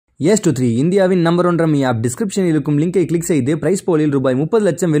Yes to 3 இந்தியாவின் number 1 rummy app டிஸ்கிரிப்ஷனில் இருக்கும் லிங்கை கிளிக் செய்து பிரைஸ் போலில் ரூபாய் 30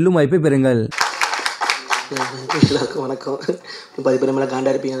 லட்சம் வெல்லும் வாய்ப்பை பெறுங்கள். எல்லாருக்கும் வணக்கம். 10 பேர் மேலே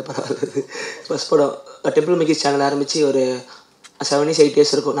காண்டா இருப்பீங்க, அது பரவாயில்ல. ஃபஸ்ட் படம் டெம்பிள் மேக்கிஸ் சேனல் ஆரம்பித்து ஒரு 7 years 8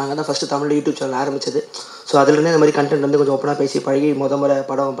 years இருக்கும். நாங்கள் தான் ஃபஸ்ட்டு தமிழ் யூடியூப் சேனல் ஆரம்பித்தது. ஸோ அதுலேருந்து இந்த மாதிரி கண்டென்ட் வந்து கொஞ்சம் ஓப்பனாக பேசி பழகி முறை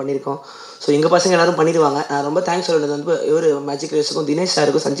படம் பண்ணியிருக்கோம். ஸோ எங்கள் பசங்க எல்லோரும் பண்ணிடுவாங்க. நான் ரொம்ப தேங்க்ஸ் சொல்லுறது வந்து இவர் மேஜிக் ரேஸுக்கும் தினேஷ்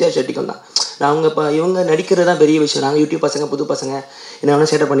சாருக்கும் சஞ்சய் ஷெட்டிக்கும் தான். நாங்கள் இப்போ இவங்க நடிக்கிறது தான் பெரிய விஷயம். நாங்கள் யூடியூப் பசங்க புது பசங்க என்ன வேணால்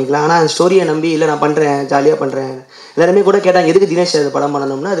சேட்டை பண்ணிக்கலாம். ஆனால் அந்த ஸ்டோரியை நம்பி இல்லை நான் பண்ணுறேன் ஜாலியாக பண்ணுறேன். எல்லாருமே கூட கேட்டாங்க எதுக்கு தினேஷ் அது படம்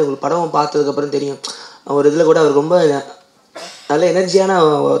பண்ணணும்னா, அது உங்களுக்கு படம் பார்த்ததுக்கப்புறம் தெரியும். ஒரு இதில் கூட அவர் ரொம்ப நல்ல எனர்ஜியான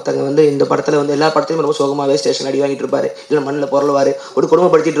ஒருத்தங்க வந்து இந்த படத்தில் வந்து எல்லா படத்துலையும் ரொம்ப சோகமாகவே ஸ்டேஷன் அடி வாங்கிட்டு இருப்பார், இல்லை மண்ணில் பொருள்வார், ஒரு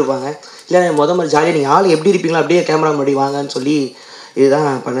குடும்பப்படுத்திட்டு இருப்பாங்க. இல்லை மாதிரி ஜாலியாக நீங்கள் ஆள் எப்படி இருப்பீங்களோ அப்படியே கேமரா முன்னாடி வாங்கன்னு சொல்லி இதுதான்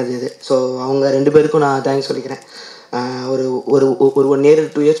பண்ணது இது. ஸோ அவங்க 2 பேருக்கும் நான் தேங்க்ஸ் சொல்லிக்கிறேன். ஒரு ஒரு ஒரு 1 year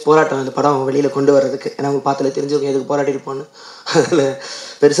 2 years போராட்டம் அந்த படம் வெளியில் கொண்டு வர்றதுக்கு. ஏன்னா அவங்க பார்த்துல தெரிஞ்சவங்க எதுக்கு போராட்டிருப்போன்னு. அதில்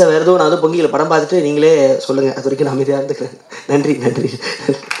பெருசாக வேறு எதுவும் நான் அதுவும் பொங்கியில் படம் பார்த்துட்டு நீங்களே சொல்லுங்கள். அது வரைக்கும் நான் அமைதியாக இருந்துக்கிறேன். நன்றி நன்றி.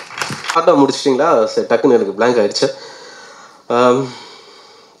 பாட்டா முடிச்சிட்டிங்களா? சரி, டக்குன்னு எனக்கு பிளாங்க் ஆகிடுச்சு.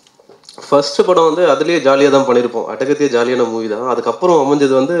 ஃபஸ்ட்டு படம் வந்து அதுலேயே ஜாலியாக தான் பண்ணியிருப்போம். அட்டகத்தியே ஜாலியான மூவி தான். அதுக்கப்புறம்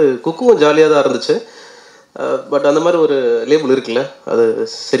அமைஞ்சது வந்து குக்கும் ஜாலியாக தான் இருந்துச்சு. பட் அந்த மாதிரி ஒரு லேபிள் இருக்குல்ல, அது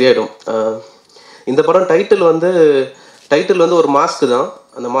சரியாயிடும். இந்த படம் டைட்டில் வந்து ஒரு மாஸ்க்கு தான்.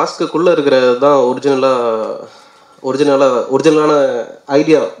 அந்த மாஸ்க்குள்ளே இருக்கிறது தான் ஒரிஜினலான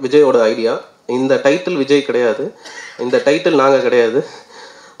ஐடியா, விஜயோட ஐடியா. இந்த டைட்டில் விஜய் கிடையாது, இந்த டைட்டில் நாங்கள் கிடையாது.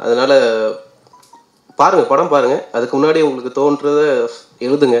 அதனால் பாருங்கள், படம் பாருங்கள். அதுக்கு முன்னாடி உங்களுக்கு தோன்றதை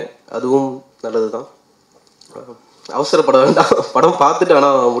எழுதுங்க, அதுவும் நல்லது தான். அவசரப்பட வேண்டாம், படம் பார்த்துட்டு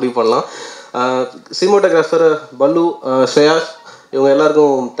ஆனால் முடிவு பண்ணலாம். சினிமாட்டோகிராஃபர் பல்லு, ஸ்ரேயாஸ், இவங்க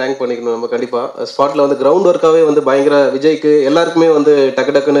எல்லாருக்கும் தேங்க் பண்ணிக்கணும் நம்ம கண்டிப்பாக. ஸ்பாட்டில் வந்து கிரவுண்ட் ஒர்க்காகவே வந்து பயங்கர விஜய்க்கு எல்லாருக்குமே வந்து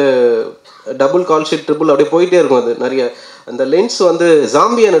டக்குன்னு டபுள் கால் ஷீட் ட்ரிபிள் அப்படியே போயிட்டே இருக்கும். அது நிறைய அந்த லென்ஸ் வந்து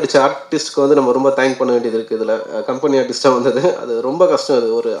ஜாம்பியா நடித்த ஆர்டிஸ்ட்க்கு வந்து நம்ம ரொம்ப தேங்க் பண்ண வேண்டியது இருக்குது. இதில் கம்பெனி ஆர்டிஸ்ட்டாக வந்தது அது ரொம்ப கஷ்டம். அது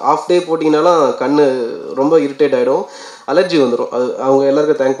ஒரு ½ day போட்டிங்கனாலும் கண் ரொம்ப இரிட்டேட் ஆகிடும், அலர்ஜி வந்துடும். அது அவங்க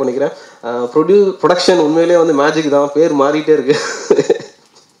எல்லாருக்கும் தேங்க் பண்ணிக்கிறேன். ப்ரொடக்ஷன் உண்மையிலே வந்து மேஜிக் தான், பேர் மாறிட்டே இருக்கு.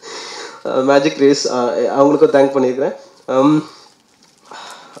 மேஜிக் ரேஸ், அவங்களுக்கும் தேங்க் பண்ணியிருக்கிறேன்.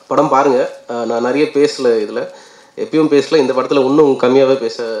 படம் பாருங்கள். நான் நிறைய பேசல, இதில் எப்பயும் பேசல, இந்த படத்தில் இன்னும் கம்மியாகவே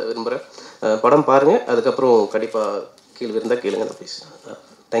பேச விரும்புகிறேன். படம் பாருங்கள், அதுக்கப்புறம் கண்டிப்பாக கேள்வி இருந்தால் கேளுங்க, நான் பேசுகிறேன்.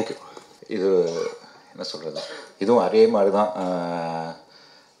 தேங்க்யூ. இது என்ன சொல்கிறது, இதுவும் அதே மாதிரி தான்.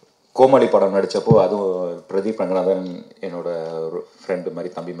 கோமாளி படம் நடித்தப்போ அதுவும் பிரதீப் ரங்கநாதன் என்னோட ஒரு ஃப்ரெண்டு மாதிரி,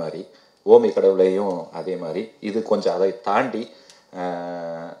 தம்பி மாதிரி. ஓமி கடவுளையும் அதே மாதிரி. இது கொஞ்சம் அதை தாண்டி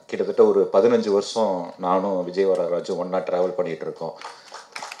கிட்டத்தட்ட ஒரு 15 வருஷம் நானும் விஜய் வரதராஜும் ஒன்றா ட்ராவல் பண்ணிகிட்ருக்கோம்.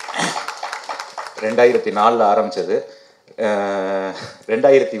 2004 ஆரம்பித்தது.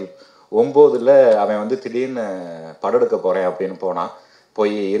 2009 அவன் வந்து திடீர்னு படம் எடுக்க போகிறேன் அப்படின்னு போனான்.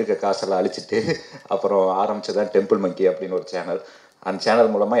 போய் இருக்க காசெல்லாம் அழிச்சிட்டு அப்புறம் ஆரம்பித்ததான் டெம்பிள் மங்கி அப்படின்னு ஒரு சேனல். அந்த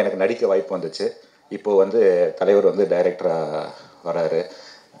சேனல் மூலமாக எனக்கு நடிக்க வாய்ப்பு வந்துச்சு. இப்போது வந்து தலைவர் வந்து டைரக்டராக வராரு.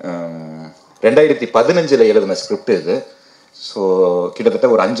 2015 எழுதின ஸ்கிரிப்ட் இது. ஸோ கிட்டத்தட்ட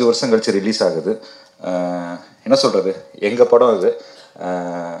ஒரு 5 வருஷம் கழித்து ரிலீஸ் ஆகுது. என்ன சொல்கிறது, எங்கள் படம் இது.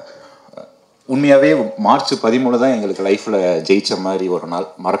 உண்மையாகவே March 13 தான் எங்களுக்கு லைஃப்பில் ஜெயித்த மாதிரி ஒரு நாள்,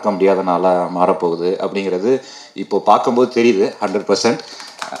 மறக்க முடியாத நாளாக மாறப்போகுது அப்படிங்கிறது இப்போது பார்க்கும்போது தெரியுது 100%.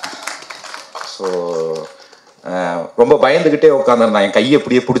 ஸோ ரொம்ப பயந்துக்கிட்டே உட்காந்துருந்தான், என் கையை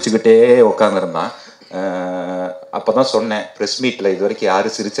அப்படியே பிடிச்சிக்கிட்டே உட்காந்துருந்தான். அப்போ தான் சொன்னேன் ப்ரெஸ் மீட்டில், இது வரைக்கும்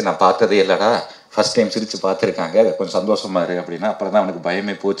யாரும் சிரித்து நான் பார்த்ததே இல்லைடா, ஃபஸ்ட் டைம் சிரித்து பார்த்துருக்காங்க, கொஞ்சம் சந்தோஷமாக இருக்குது அப்படின்னா. அப்புறம் தான் அவனுக்கு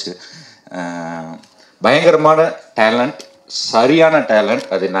பயமே போச்சு. பயங்கரமான டேலண்ட், சரியான டேலண்ட்.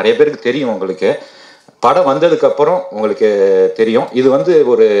 அது நிறைய பேருக்கு தெரியும். உங்களுக்கு படம் வந்ததுக்கப்புறம் உங்களுக்கு தெரியும். இது வந்து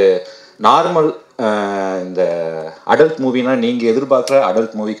ஒரு நார்மல் இந்த அடல்ட் மூவினா நீங்கள் எதிர்பார்க்குற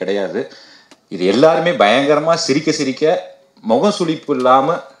அடல்ட் மூவி கிடையாது. இது எல்லாருமே பயங்கரமாக சிரிக்க முகம் சுளிப்பு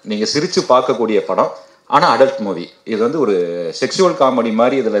இல்லாமல் நீங்கள் சிரித்து பார்க்கக்கூடிய படம். ஆனால் அடல்ட் மூவி. இது வந்து ஒரு செக்ஷுவல் காமெடி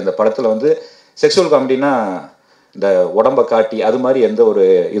மாதிரி. இதில் இந்த படத்தில் வந்து செக்ஷுவல் காமெடினா இந்த உடம்பை காட்டி அது மாதிரி எந்த ஒரு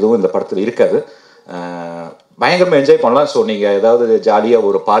இதுவும் இந்த படத்தில் இருக்காது. பயங்கரமாக என்ஜாய் பண்ணலாம். ஸோ நீங்கள் ஏதாவது ஜாலியாக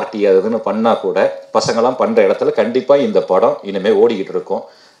ஒரு பார்ட்டி அது இதுன்னு பண்ணால் கூட பசங்கள்லாம் பண்ணுற இடத்துல கண்டிப்பாக இந்த படம் இனிமேல் ஓடிக்கிட்டு இருக்கும்.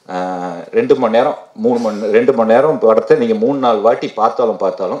 2 மணி நேரம் 2 மணி நேரம் படத்தை நீங்கள் 3-4 வாட்டி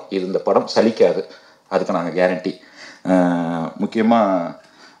பார்த்தாலும் இது இந்த படம் சலிக்காது. அதுக்கு நாங்கள் கேரண்டி.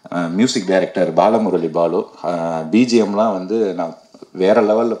 முக்கியமாக மியூசிக் டைரக்டர் பாலு பிஜிஎம்லாம் வந்து நான் வேறு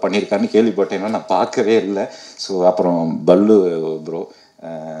லெவலில் பண்ணியிருக்கான்னு கேள்விப்பட்டேன்னா நான் பார்க்கவே இல்லை. ஸோ அப்புறம் பல்லு ப்ரோ,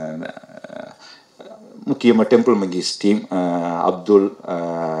 முக்கியமாக டெம்பிள் மங்கீஸ் டீம், அப்துல்,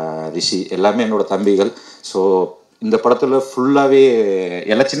 ரிஷி எல்லாமே என்னோட தம்பிகள். ஸோ இந்த படத்தில் ஃபுல்லாகவே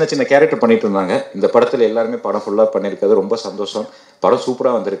எல்லாம் சின்ன சின்ன கேரக்டர் பண்ணிட்டு இருந்தாங்க. இந்த படத்தில் எல்லாருமே படம் ஃபுல்லாக பண்ணியிருக்கிறது ரொம்ப சந்தோஷம். படம்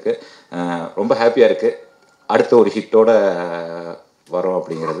சூப்பராக வந்திருக்கு. ரொம்ப ஹாப்பியாக இருக்குது. அடுத்த ஒரு ஹிட்டோட வரோம்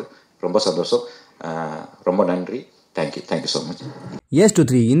அப்படிங்கிறது ரொம்ப சந்தோஷம். ரொம்ப நன்றி. Thank you so much.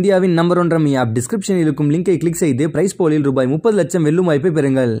 S23 இந்தியாவின் நம்பர் 1 ரம்மி ஆப். டிஸ்கிரிப்ஷனில் இருக்கும் லிங்கை கிளிக் செய்து பிரைஸ் போலில் ரூபாய் 30 லட்சம் வெல்லும் வாய்ப்பை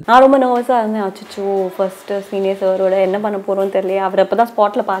பெறுங்கள். நான் ரொம்ப நர்வஸாக இருந்தேன். அச்சோ ஃபர்ஸ்ட் சீனியர் சாரோட என்ன பண்ண போகிறோன்னு தெரியல. அவர் அப்போ தான்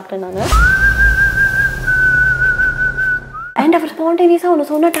ஸ்பாட்டில் பார்க்குறேன் நான். அண்ட் அவர் ஸ்பான்டேனியஸாக ஒன்று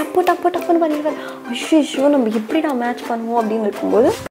சொன்னால் டப்புன்னு பண்ணிடுவார். ஐயோ நம்ம எப்படி நான் மேட்ச் பண்ணுவோம் அப்படின்னு இருக்கும்போது